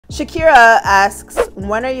Shakira asks,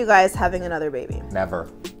 when are you guys having another baby? Never.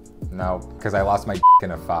 No, because I lost my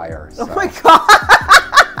in a fire. So. Oh my God.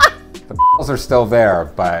 The balls are still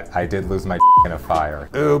there, but I did lose my in a fire.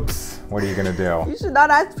 Oops. What are you gonna do? You should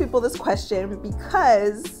not ask people this question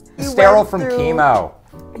because you Sterile went from through chemo.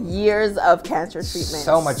 Years of cancer treatment.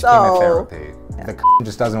 So much chemotherapy. Yeah. The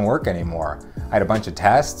just doesn't work anymore. I had a bunch of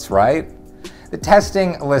tests, right? The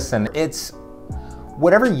testing, listen, it's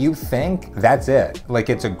whatever you think, that's it. Like,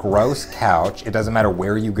 it's a gross couch. It doesn't matter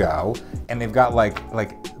where you go. And they've got like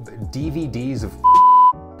DVDs of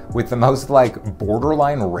with the most like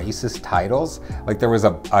borderline racist titles. Like there was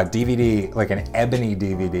a DVD, like an ebony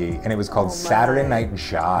DVD, and it was called Saturday Night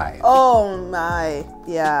Jive. Oh my,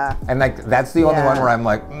 yeah. And like, that's the only one where I'm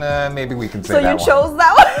like, nah, maybe we can say that one. So you chose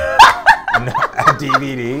that one? A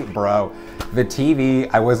DVD, bro. The TV,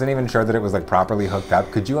 I wasn't even sure that it was like properly hooked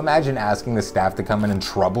up. Could you imagine asking the staff to come in and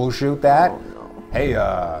troubleshoot that? Oh, no. Hey,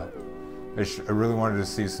 I really wanted to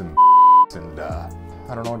see some and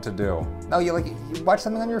I don't know what to do. No, you watch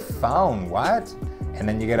something on your phone, what? And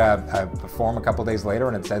then you get a form a couple days later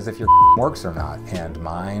and it says if your works or not, and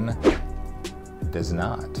mine does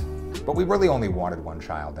not. But we really only wanted one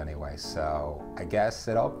child anyway, so I guess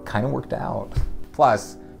it all kind of worked out.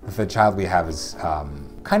 Plus, the child we have is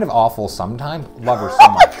kind of awful sometimes. Love her so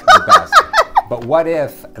much, the best. But what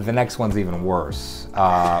if the next one's even worse?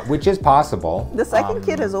 Which is possible. The second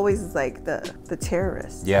kid is always like the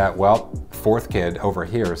terrorist. Yeah, well, fourth kid over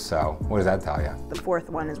here, so what does that tell you? The fourth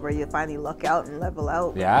one is where you finally luck out and level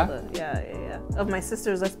out. Yeah? Yeah. Of my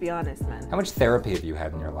sisters, let's be honest, man. How much therapy have you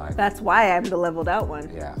had in your life? That's why I'm the leveled out one.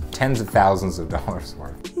 Yeah, tens of thousands of dollars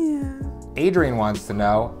worth. Yeah. Adrian wants to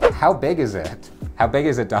know, how big is it? How big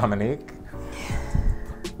is it, Dominique?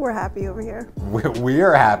 We're happy over here.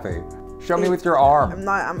 We're happy. Show me with your arm.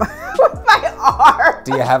 I'm with my arm.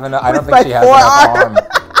 Do you have enough? I don't think she has enough arm.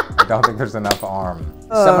 I don't think there's enough arm.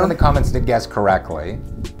 Someone in the comments did guess correctly.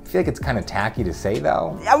 I feel like it's kind of tacky to say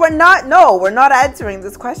though. Yeah, we're not answering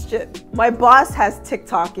this question. My boss has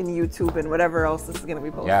TikTok and YouTube and whatever else this is gonna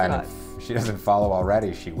be posted on. Yeah, and if she doesn't follow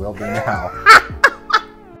already, she will be now.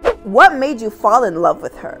 What made you fall in love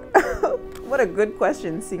with her? What a good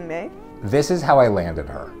question, Singmei. This is how I landed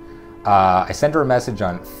her. I sent her a message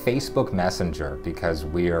on Facebook Messenger because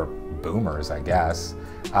we're boomers, I guess,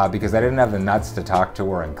 because I didn't have the nuts to talk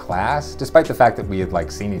to her in class, despite the fact that we had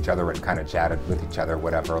like seen each other and kind of chatted with each other,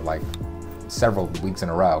 whatever, like several weeks in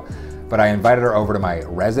a row. But I invited her over to my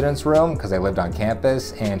residence room because I lived on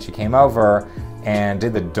campus, and she came over and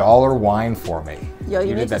did the dollar wine for me. Yo,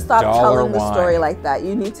 you need to stop telling the story like that.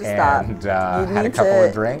 You need to stop. And had a couple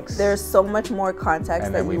of drinks. There's so much more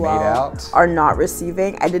context that you all are not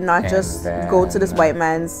receiving. I did not just go to this white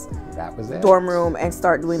man's dorm room and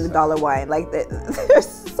start doing the dollar wine. Like, there's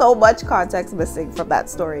so much context missing from that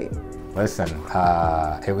story. Listen,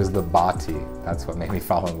 it was the bati. That's what made me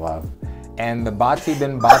fall in love. And the bati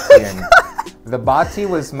bin batiing. The bati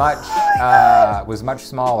was much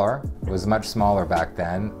smaller. It was much smaller back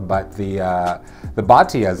then, but the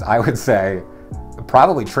batias, I would say,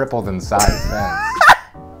 probably tripled in size since.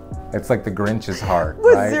 It's like the Grinch's heart,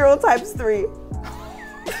 With right? 0 times 3.